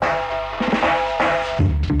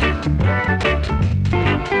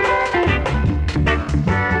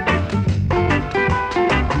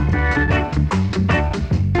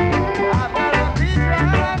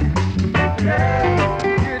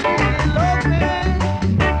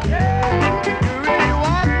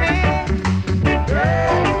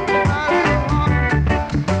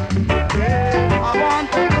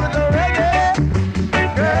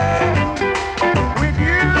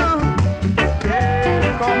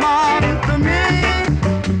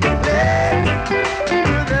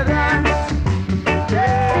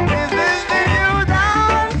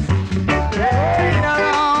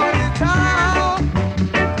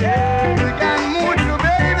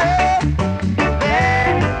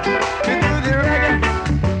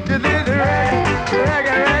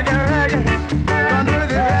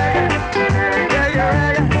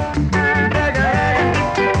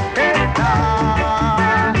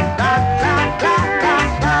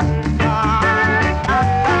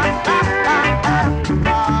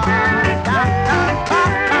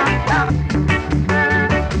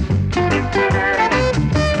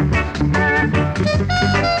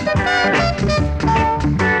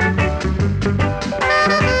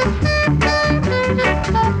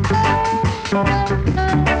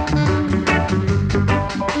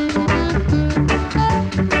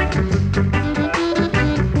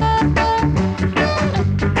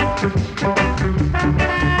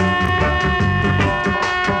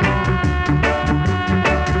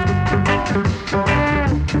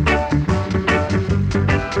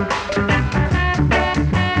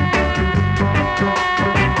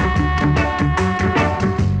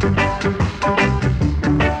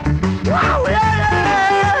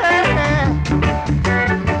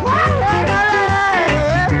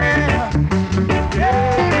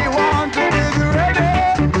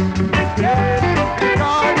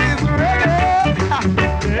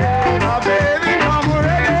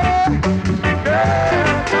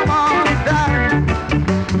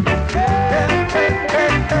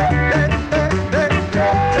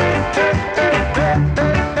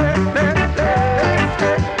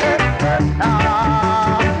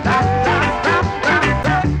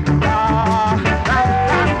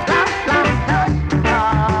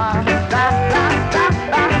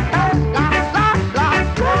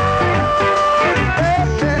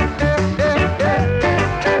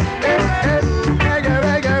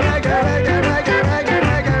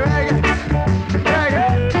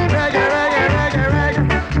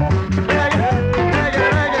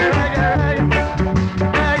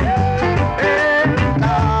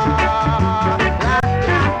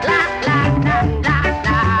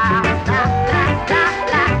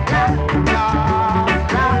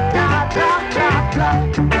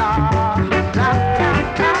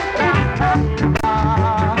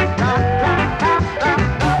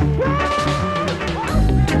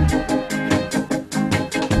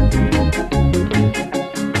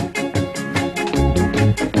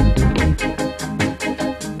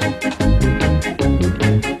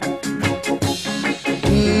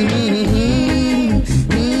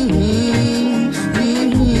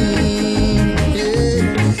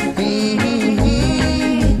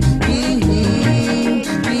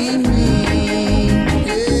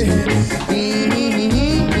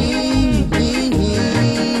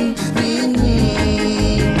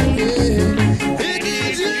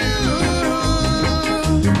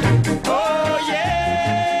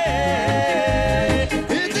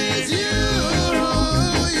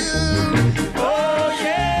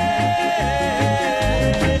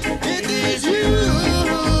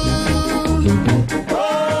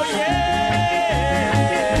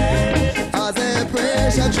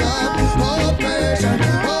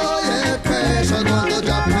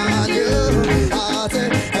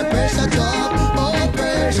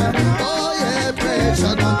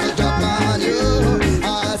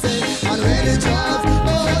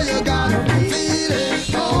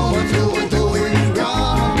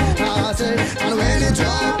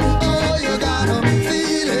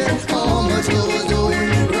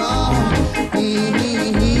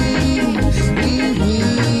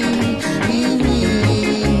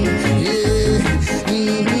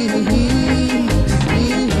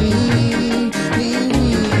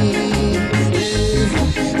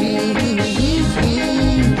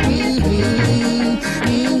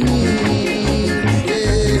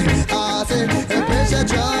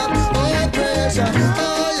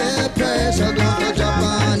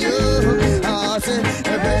say,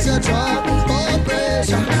 pressure drop, oh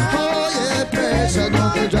pressure, oh yeah, pressure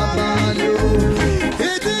gonna drop on you.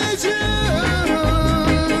 It is you.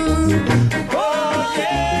 Oh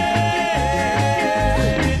yeah,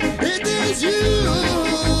 it is you.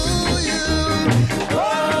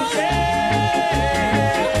 Oh yeah,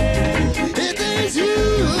 it is you.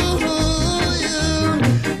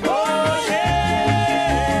 Oh yeah,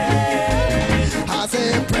 I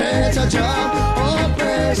say pressure drop, oh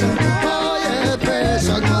pressure, oh yeah,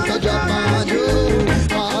 pressure gonna drop on you.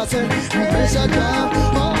 I say pressure drop,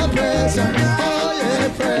 oh pressure, oh yeah,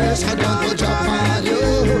 pressure gonna drop on you.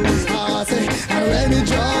 I say when it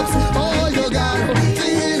drops, oh you gotta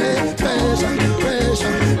feel it. Pressure,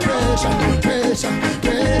 pressure, pressure, pressure,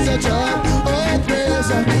 pressure drop, oh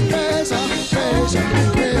pressure, pressure, pressure,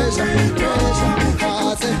 pressure, pressure.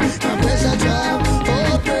 I say pressure drop,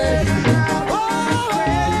 oh pressure.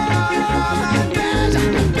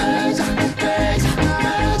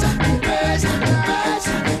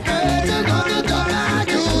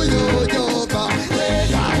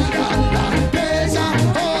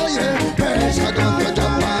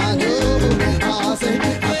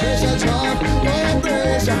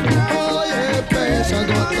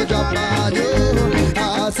 Drop on you. I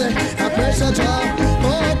say a pressure drop,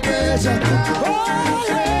 oh pressure, oh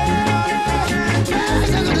yeah.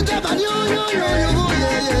 Pressure gonna drop on you,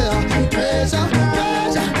 yeah. Pressure,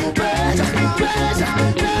 pressure, pressure, pressure,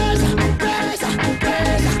 pressure, pressure, pressure,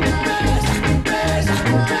 pressure, pressure,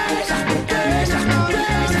 pressure,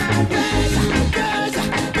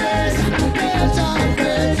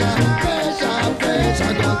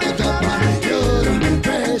 pressure, gonna drop on you.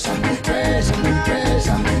 Pressure, pressure,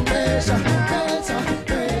 pressure. Pressure, pressure,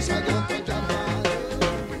 pressure, don't drop on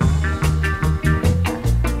you.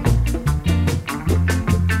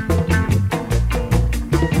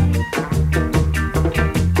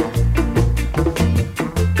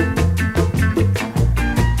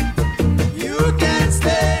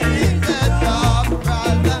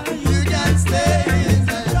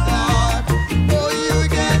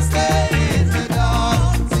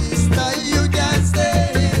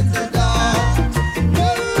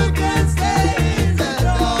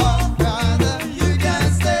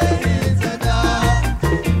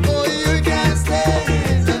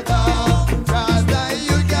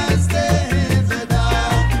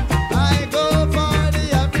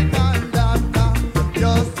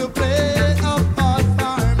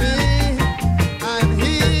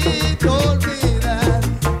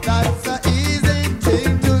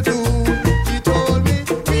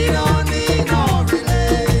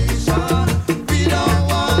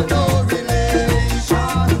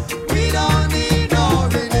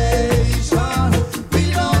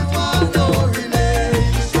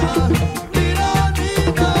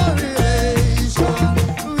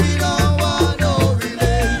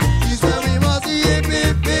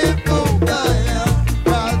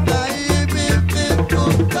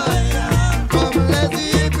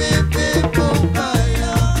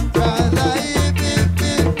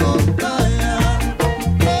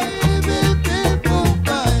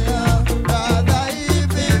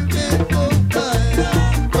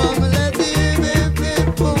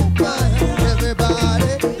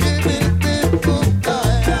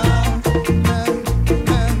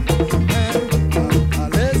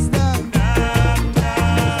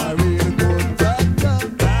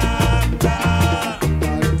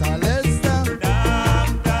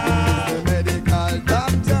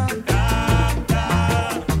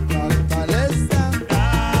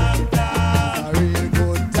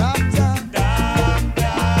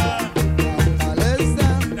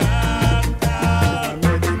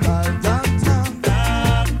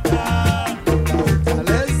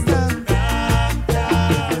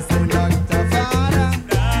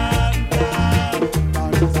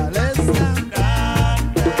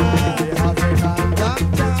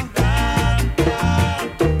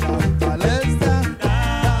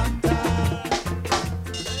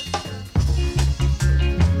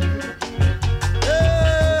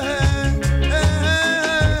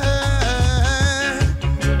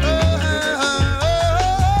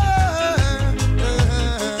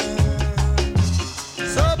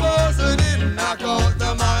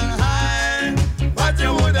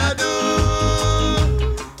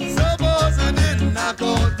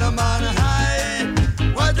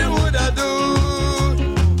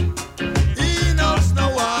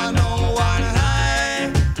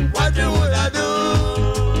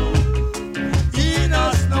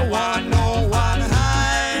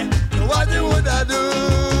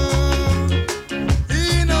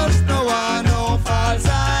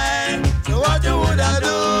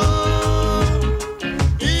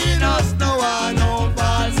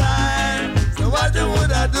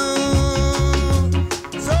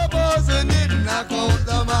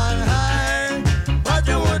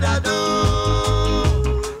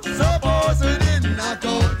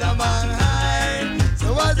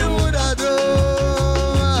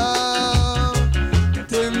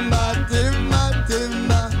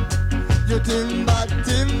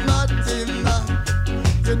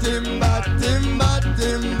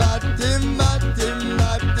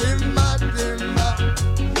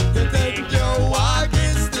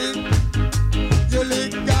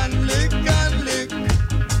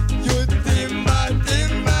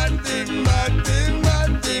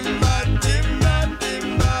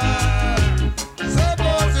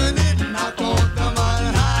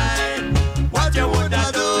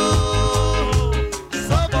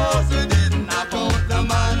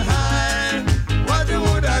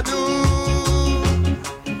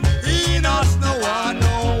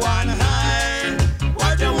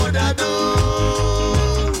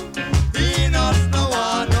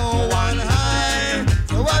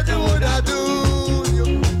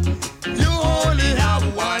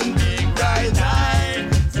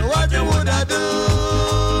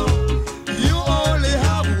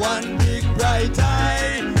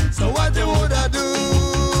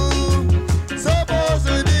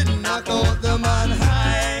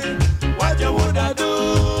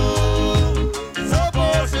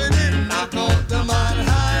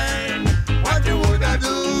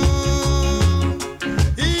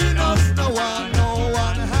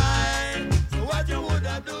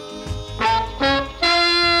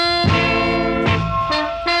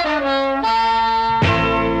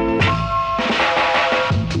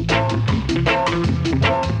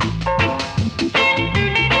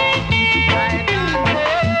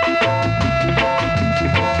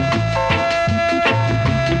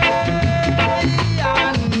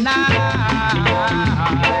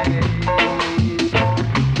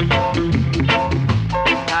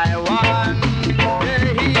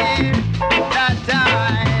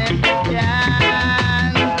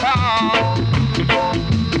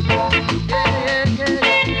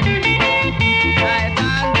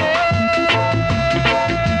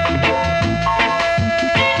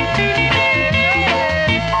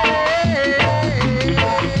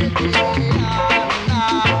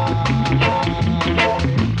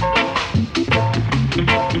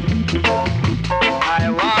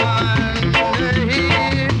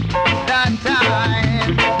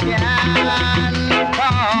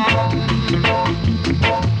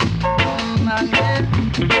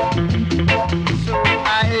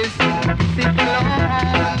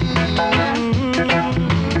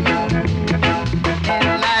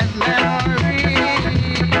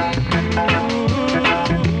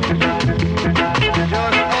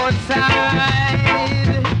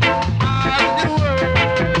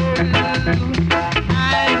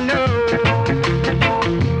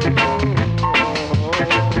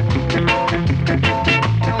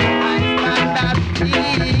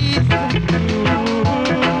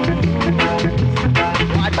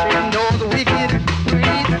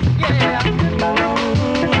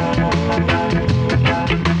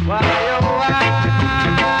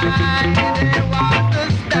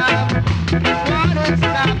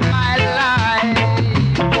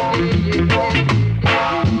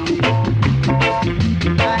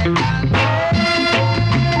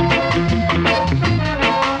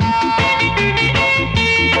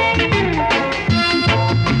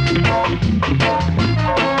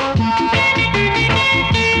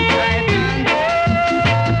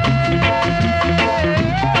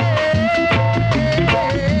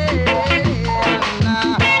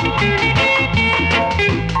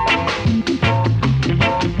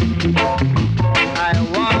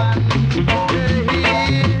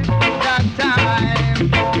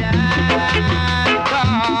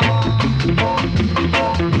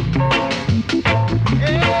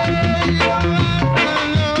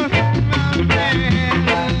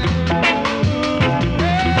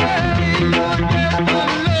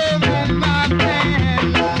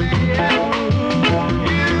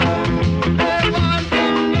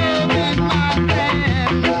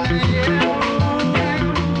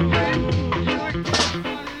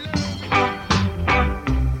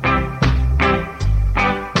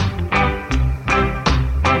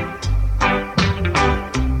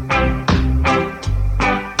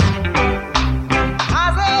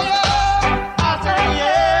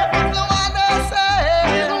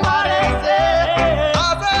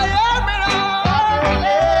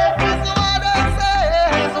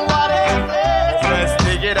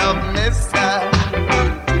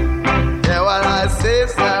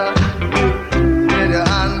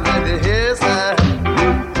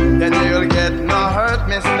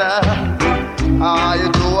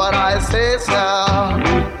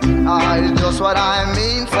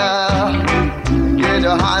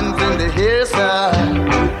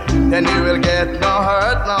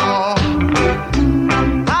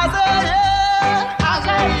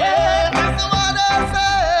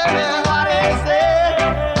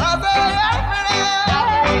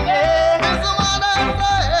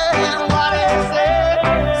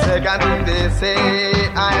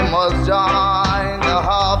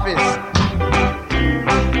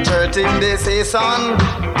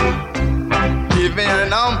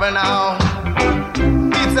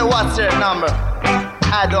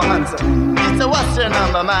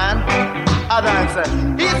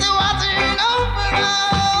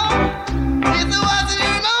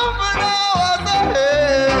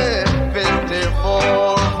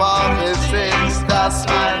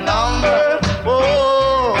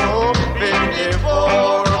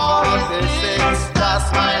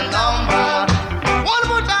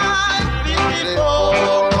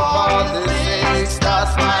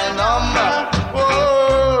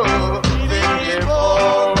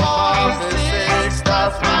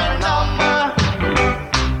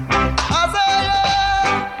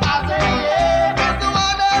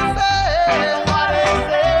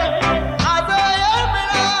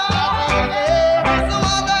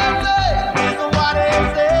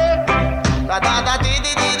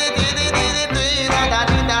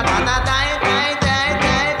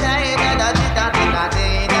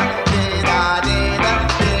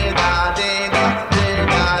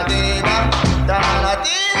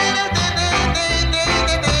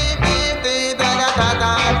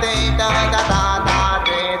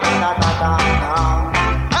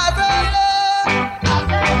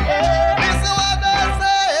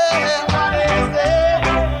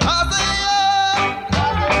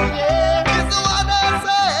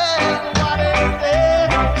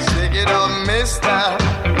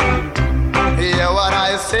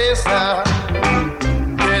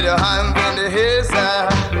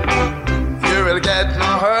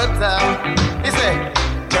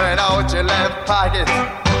 spread out your left pocket.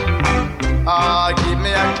 Give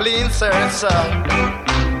me a clean shirt, sir.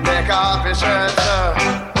 Take off your shirt, sir.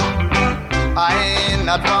 I ain't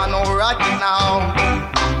not for no rocket now.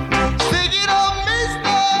 Sing it up,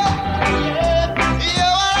 mister. You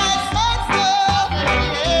what I said, sir.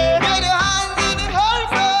 Get your hands in the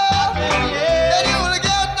holster. Then you will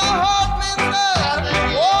get no hope, mister.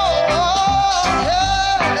 Whoa,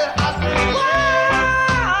 yeah.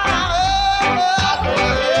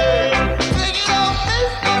 Sing it up,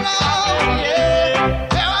 mister, now.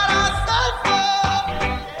 You what I said, sir.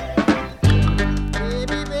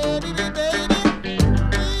 Baby, baby, baby,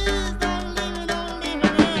 please don't leave me, don't leave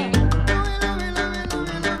me.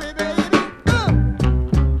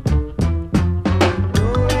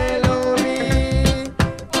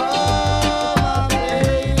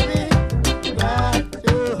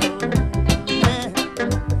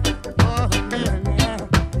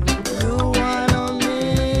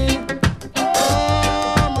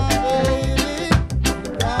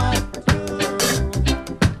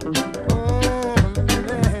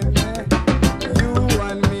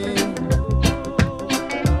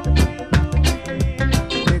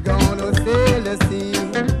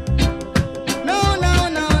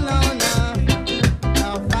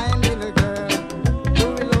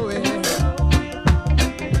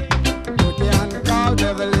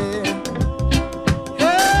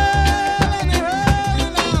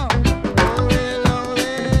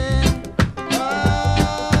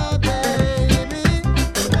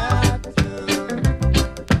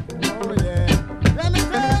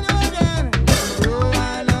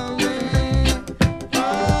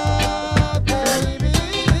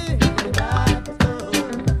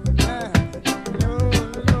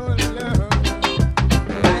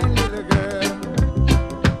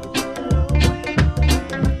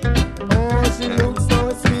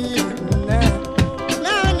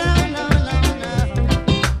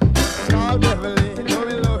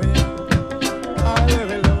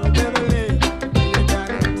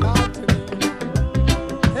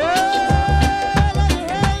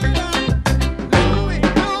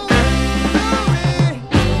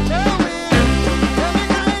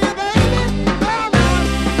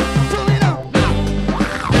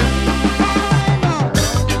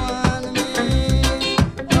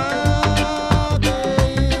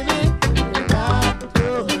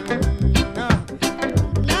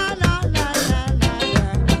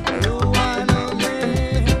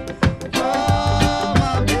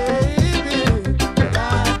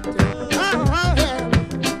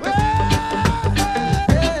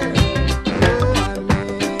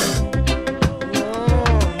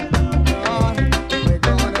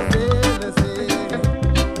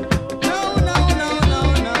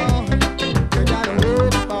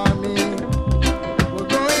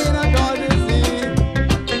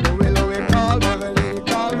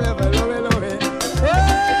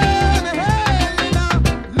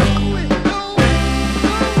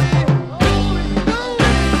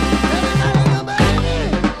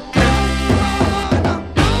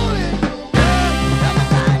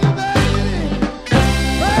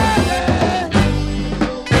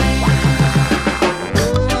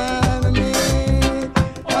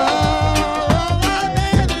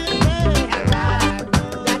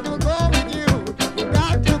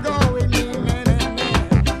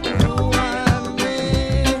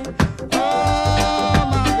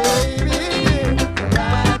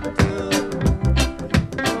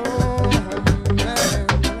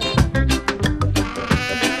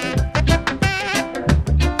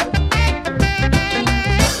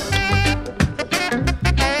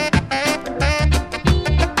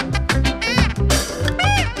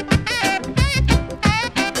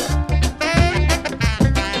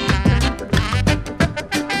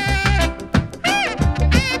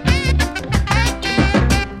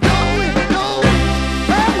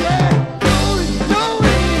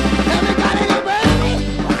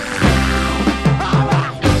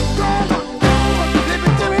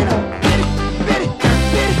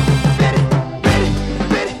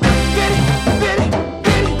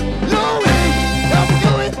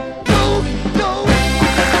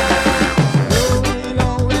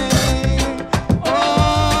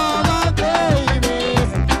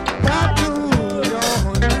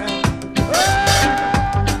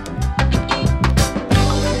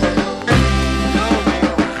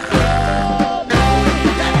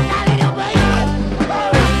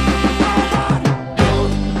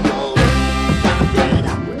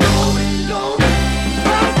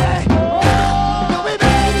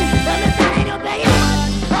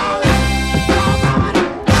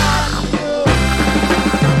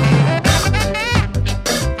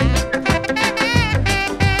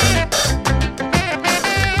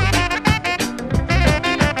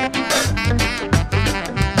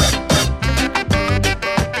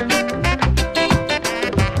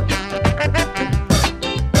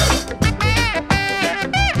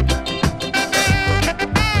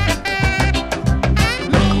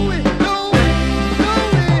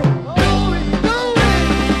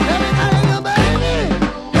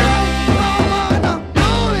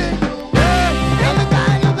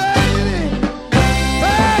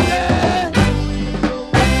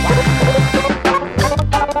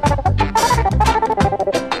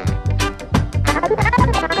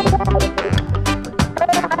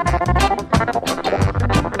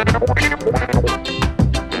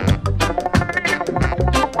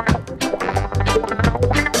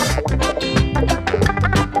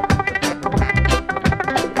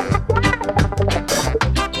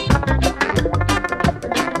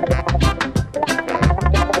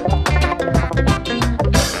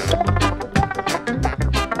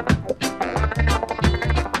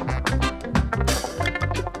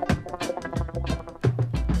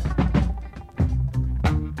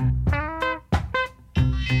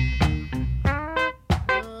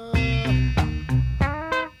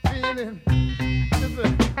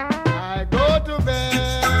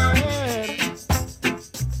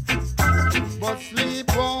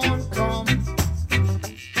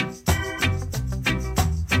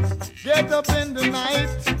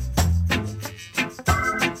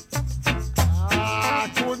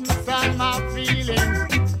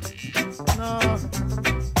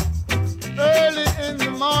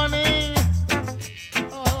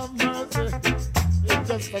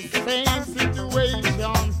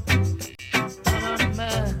 situation. And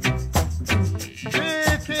man,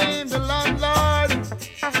 here came the landlord.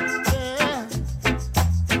 Yeah,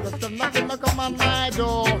 just a knock on my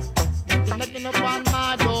door, knocking upon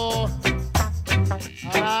my door.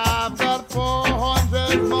 I've got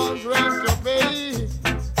 400 months rent to pay,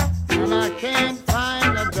 and I can't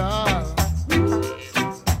find a dollar.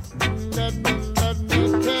 Let me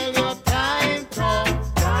tell you, time come.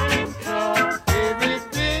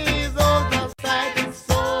 Everything is out of sight. It's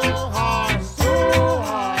so hard, so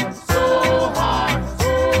hard, so hard,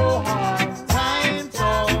 so hard. Time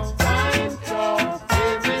come.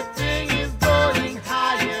 Everything is going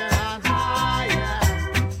higher and higher,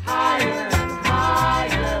 higher and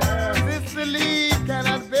higher. Sicily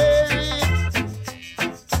cannot bear it.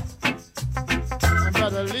 My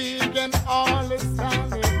brother Lee can all is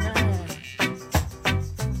standing now.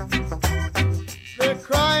 They're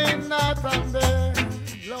crying out and they're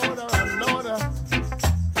louder and louder.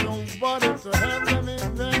 Nobody to help them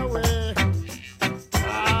in their way.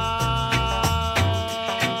 I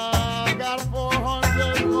got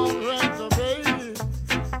 400 more rent to pay,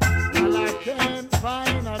 and I can't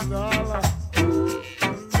find a dollar.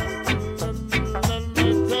 Let me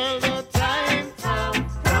tell you, time come.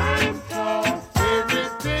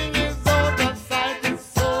 Everything is out of sight. It's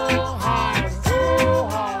so hard, so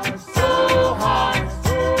hard, so hard,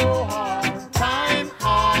 so hard. Time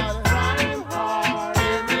hard.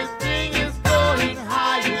 Everything is going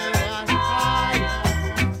higher and higher,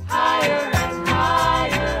 higher and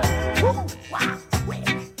higher. Woo, wow, wick.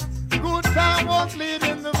 Good time was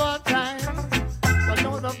leading the bad time, but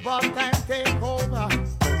now the bad time take over.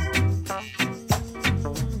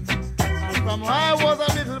 And from when I was a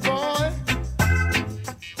little boy,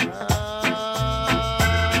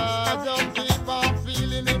 just keep on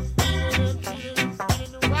feeling it.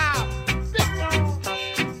 Wow, big time.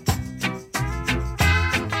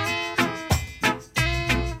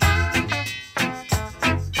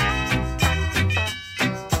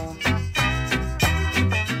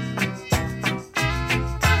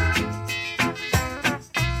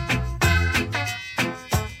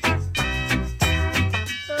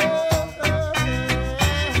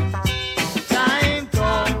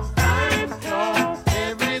 Time come.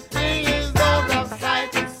 Everything is out of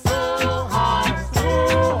sight. It's so hard, so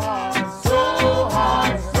hard, so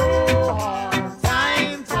hard, so hard.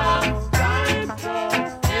 Time come.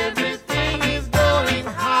 Everything is going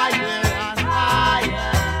higher and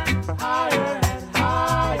higher, higher and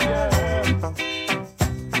higher.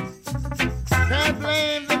 Can't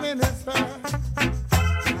blame the minister,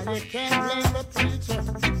 and you can't blame the preacher,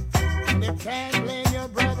 and you can't blame your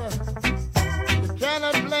brother. You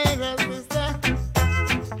cannot blame your sister,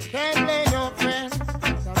 can't blame your friend.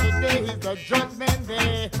 Now today is the judgment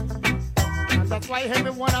day, and that's why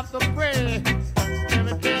everyone have to pray. Let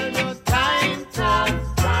me tell you, time come.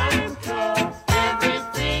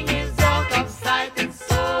 Everything is out of sight. It's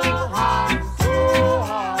so hard, so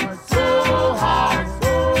hard, so hard,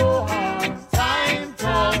 so hard. Time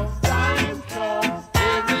come.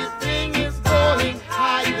 Everything is going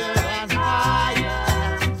higher and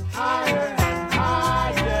higher, higher and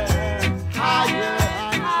higher, higher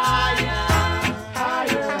and higher,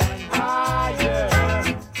 higher and higher,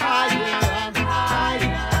 higher and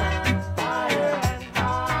higher,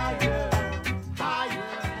 higher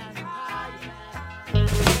and higher,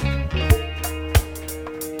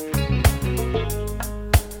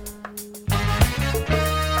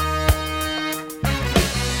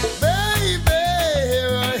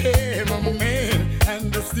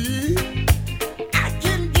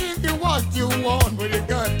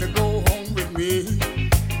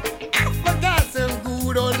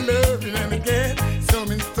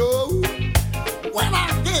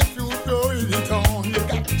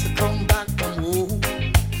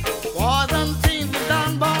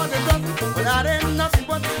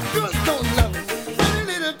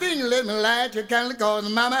 light your candle, cause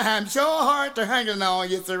mama, I'm sure hard to hanging on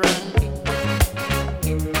you around.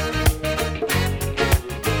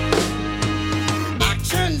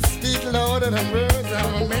 Actions speak louder than words.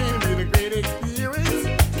 I'm a man with a great experience.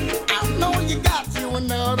 I know you got you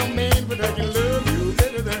another man, but I can love you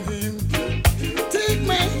better than him. Take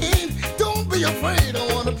my hand, don't be afraid.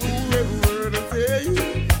 I wanna prove every word I say.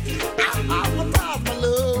 I'll pass my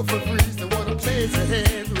love for free, so wanna place your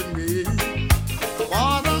hands with me.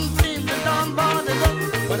 Wasn't things that done body love,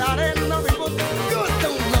 but I didn't love it, but good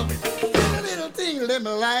don't love it. That little thing, let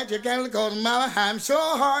me light your candle, cause mama, I'm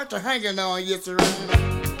sure hard to hanging on you around.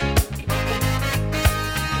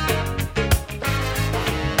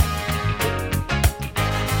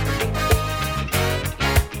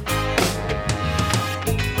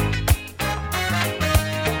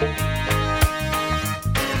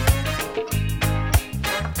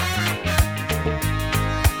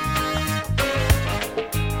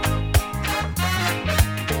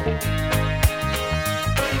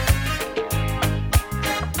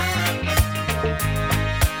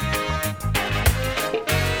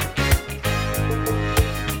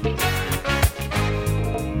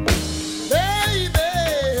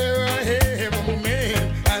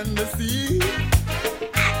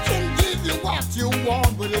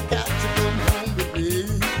 want, but you got to come home with me.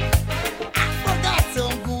 I forgot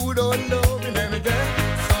some good old loving and again,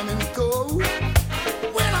 sun and cold.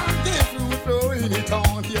 When I get through throwing it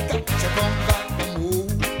on, you got to come back for more.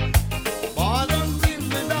 Boy, them things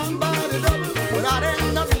they done by the double, but I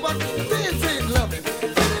ain't nothing but this ain't loving.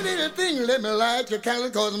 Any little thing let me light your candle,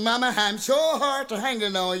 cause mama, I'm so hard to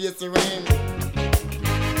hanging on, yes, the rain.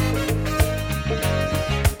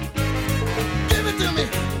 Give it to me.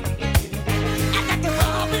 I got to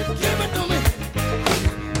have it. Give it to me.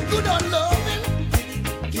 Good old loving.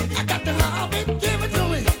 I got to have it. Give it to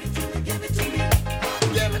me. Give it to me.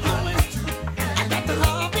 Give it to me. I got to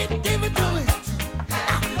have it. Give it to me.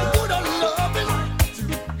 Good old loving.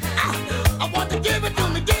 I want to give it to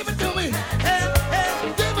me. Give it to me. Hey, hey,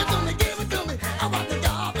 give it to me. Give it to me. I want to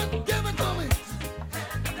have it. Give it to me.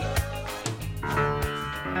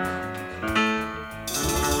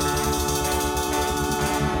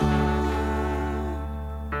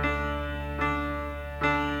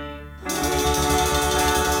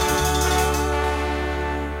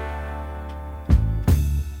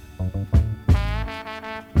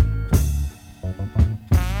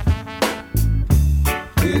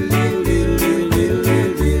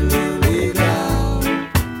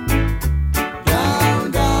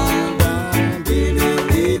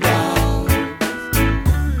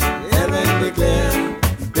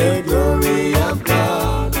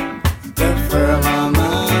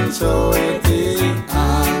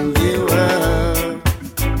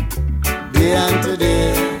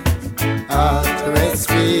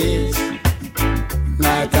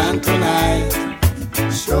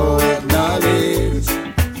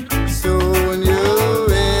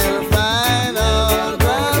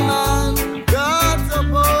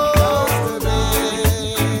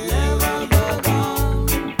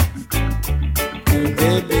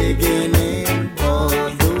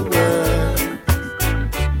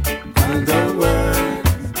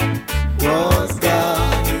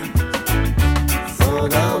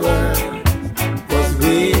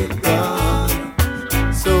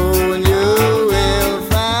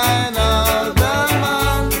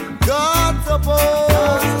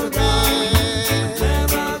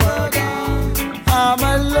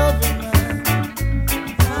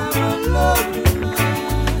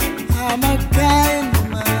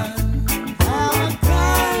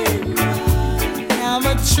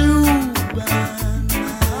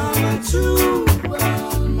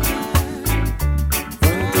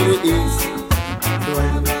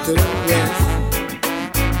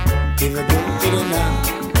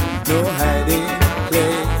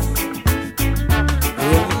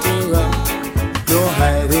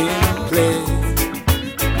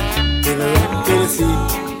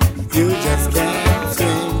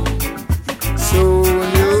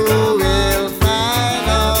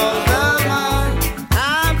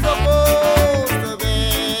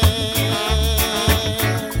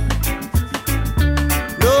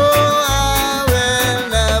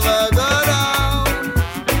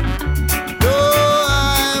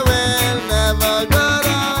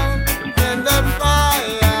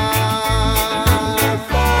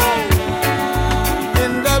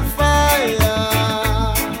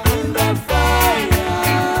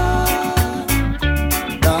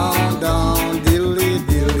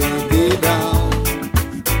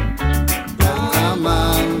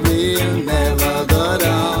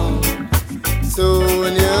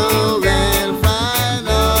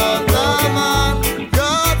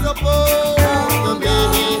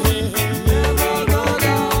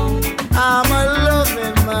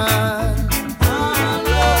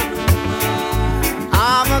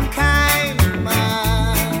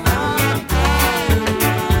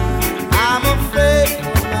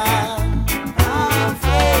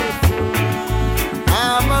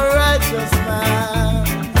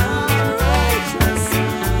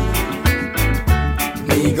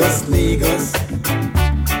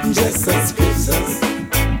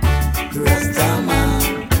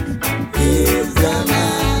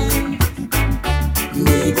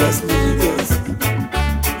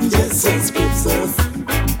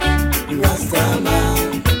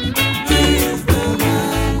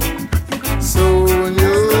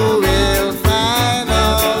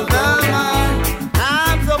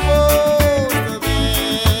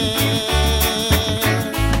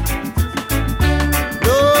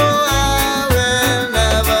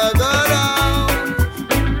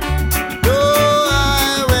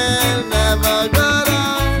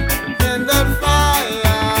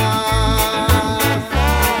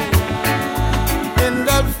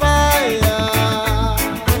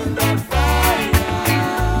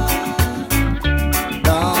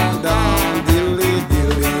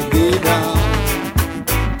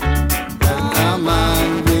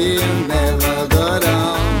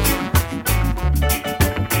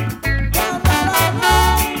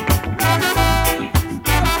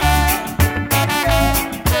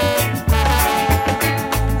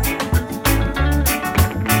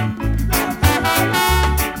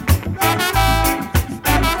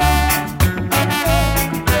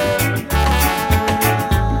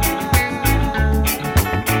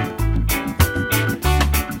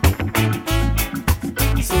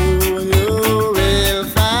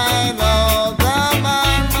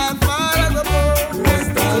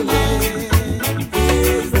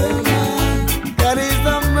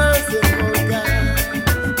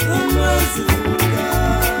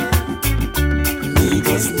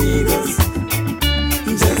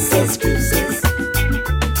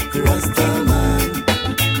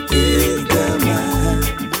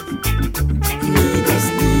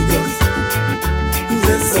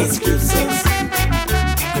 scriptures.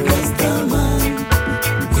 Rastaman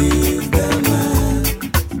is the man.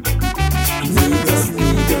 Niggas,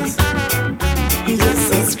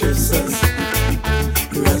 just as scriptures.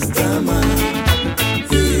 Rastaman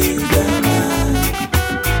is the man.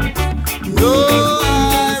 No, I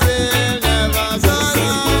will never go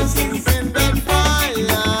down in the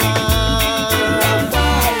fire.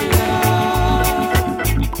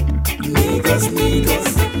 Niggas,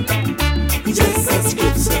 just as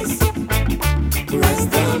scriptures.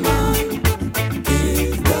 Rastaman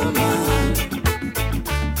is the man.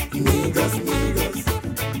 Niggas,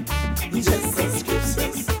 just as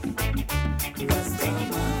scriptures.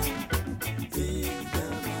 Rastaman is the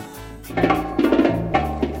man.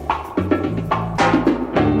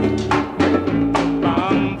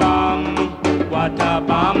 Bam bam, what a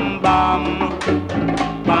bam bam,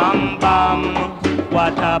 bam bam,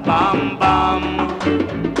 what a bam bam.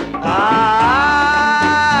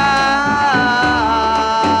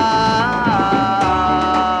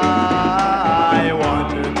 I want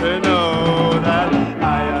you to know that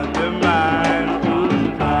I am the man who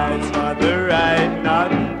fights for the right,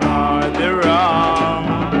 not for the wrong.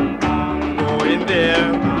 Going there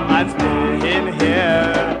and staying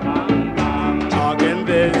here, talking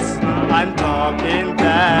this and talking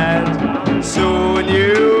that. Soon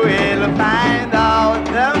you will find out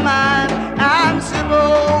the man I'm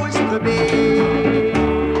supposed to be.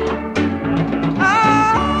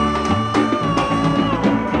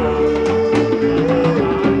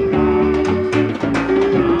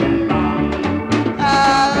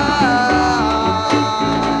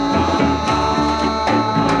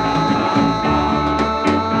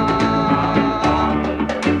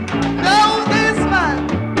 Know this man,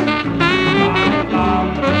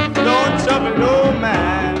 don't trouble no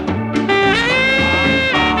man.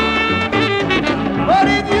 But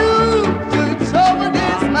if you should trouble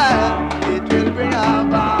this man, it will bring a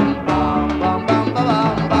bam bam bam bam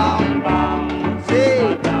bam bam bam. Say,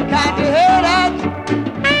 can't you hear that?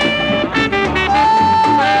 Oh,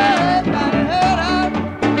 can't you hear that?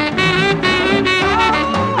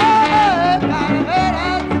 Oh, can't you hear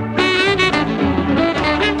that?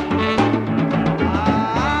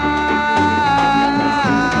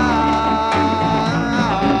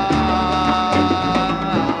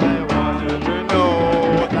 I want you to know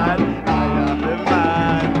that I am the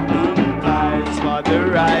man who fights for the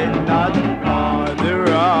right, not for the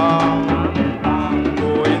wrong.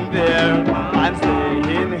 Going there and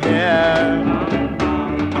staying here,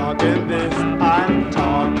 talking this and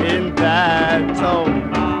talking that. So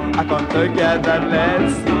I come together,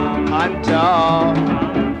 let's sing and talk.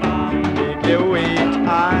 Make you wait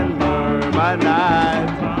and murmur not.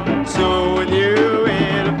 Soon you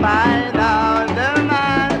will find out the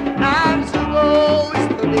man I'm supposed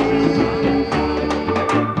to be.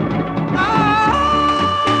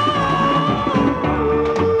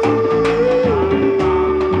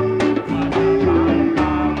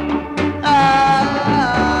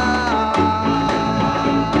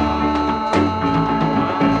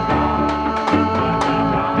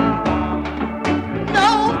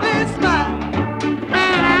 Know this man,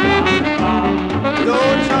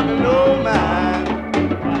 don't trouble no man.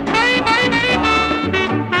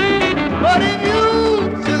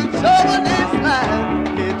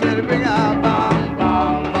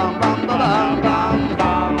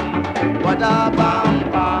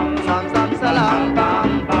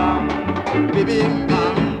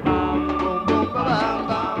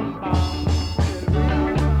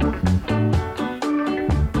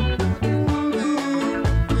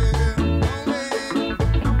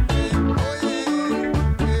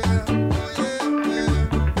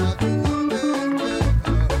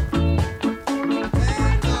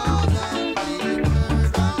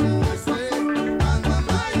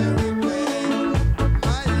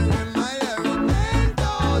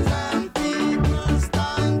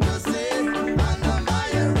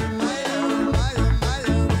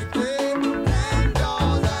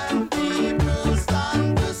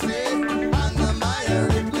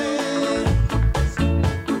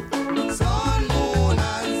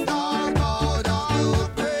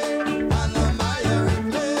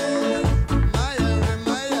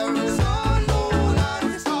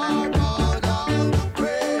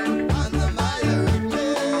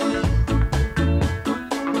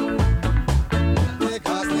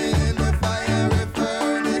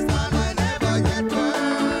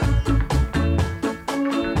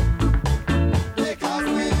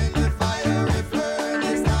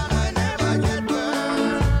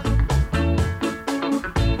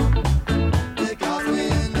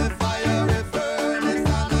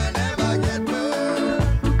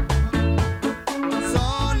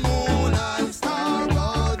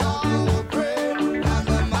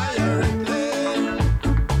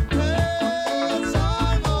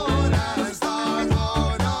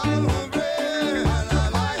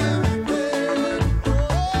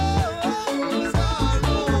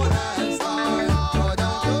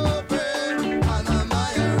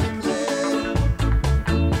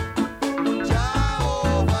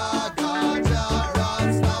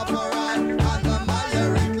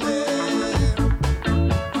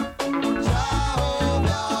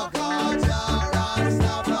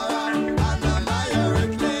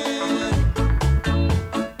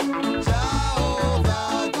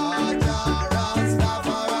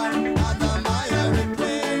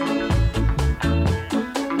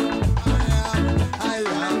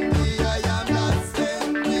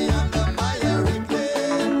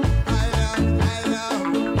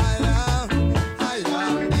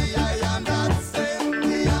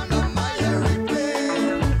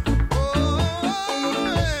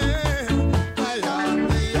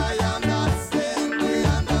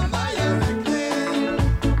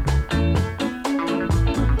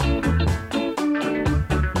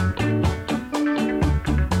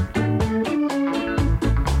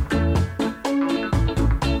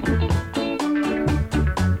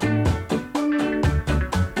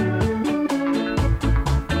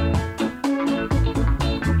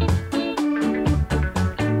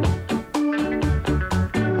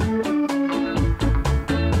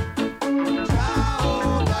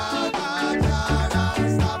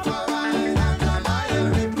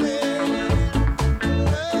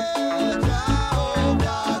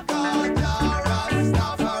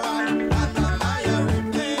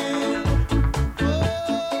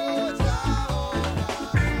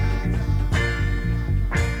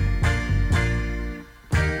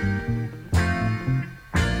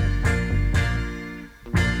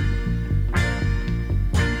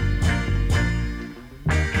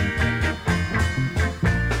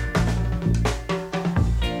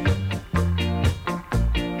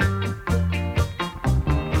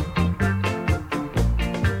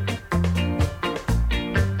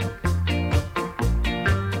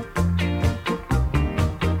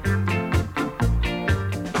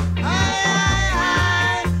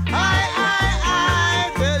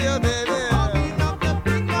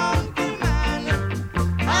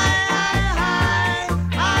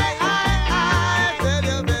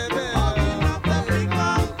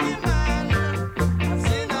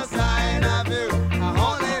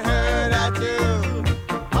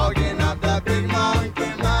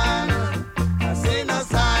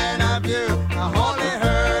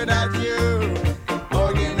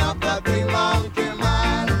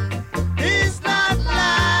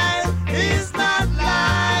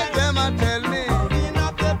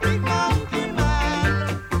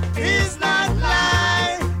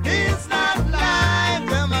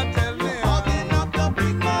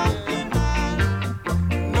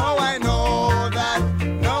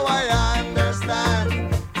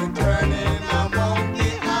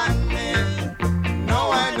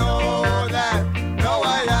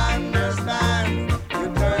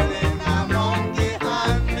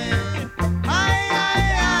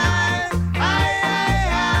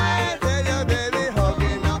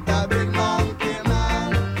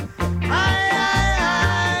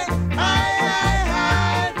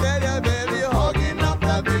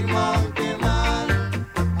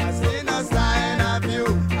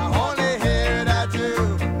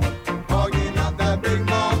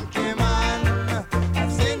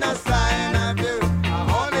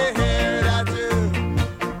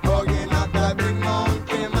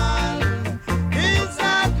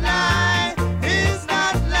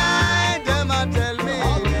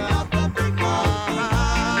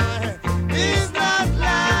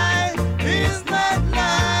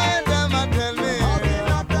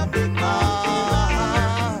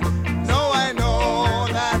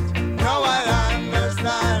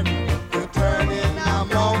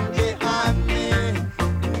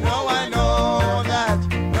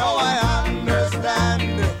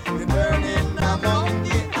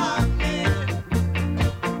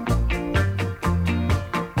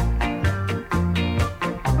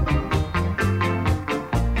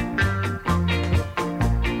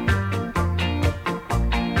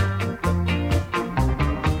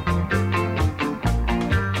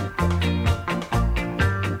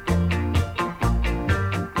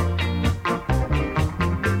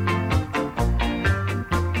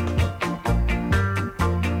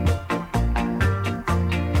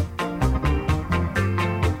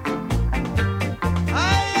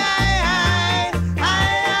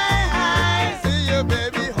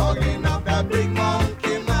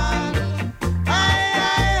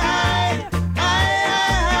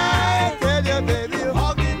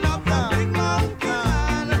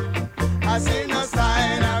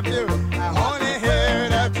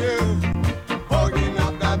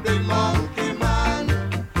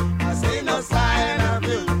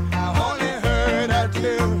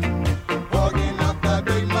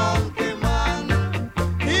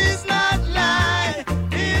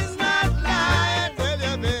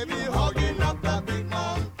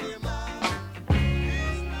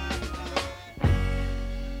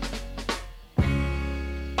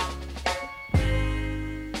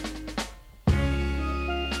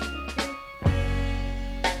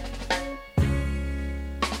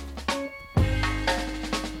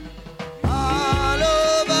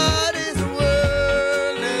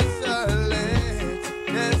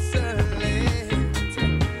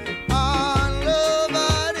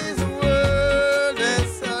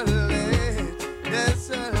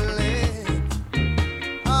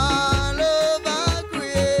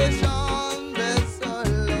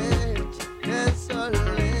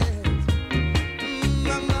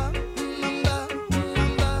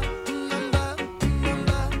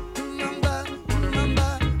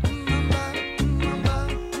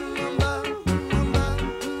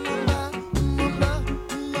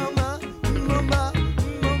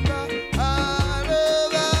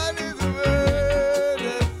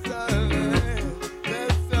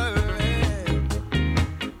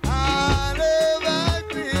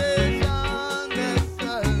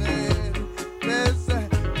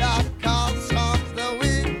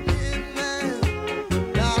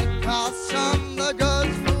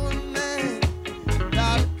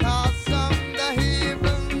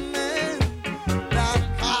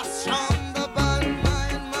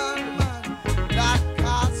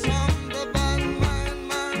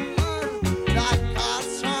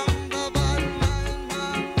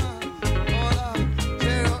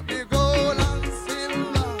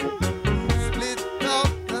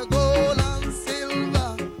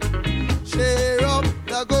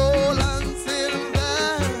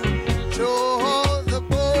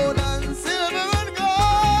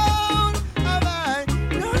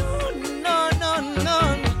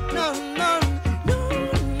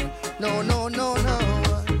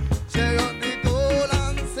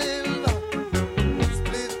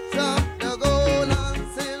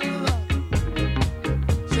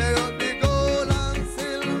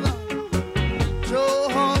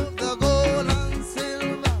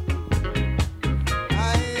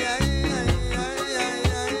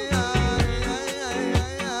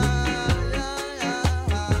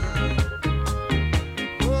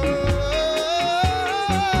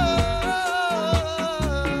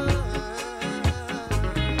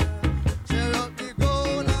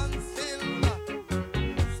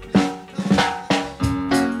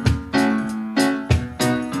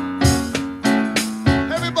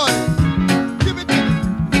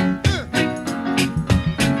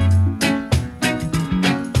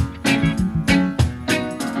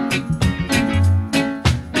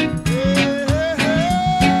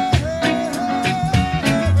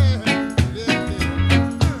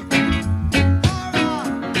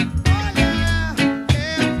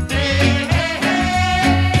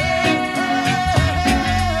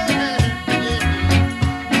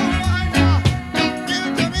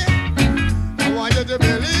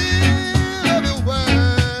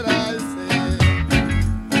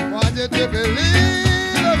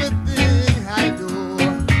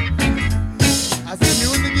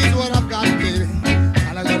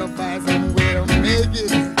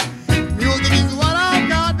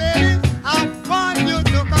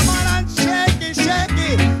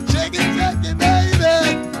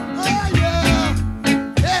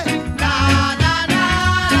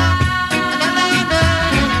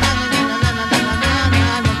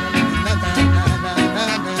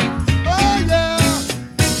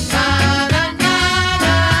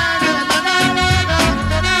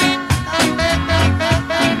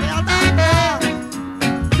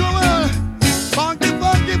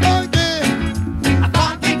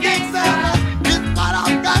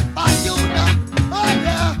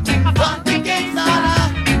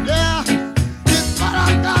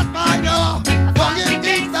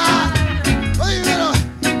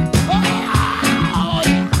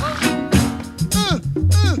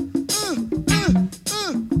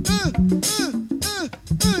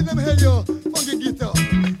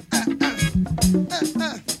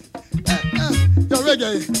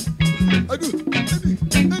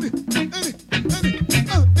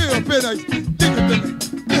 play nice. Lick it to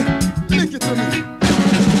me. Lick it to me.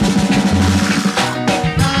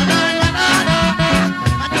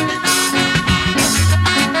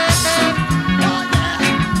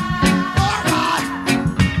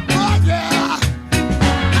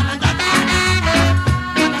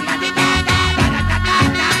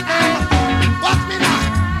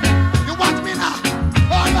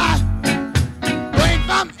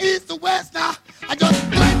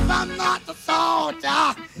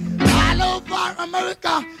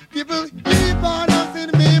 America,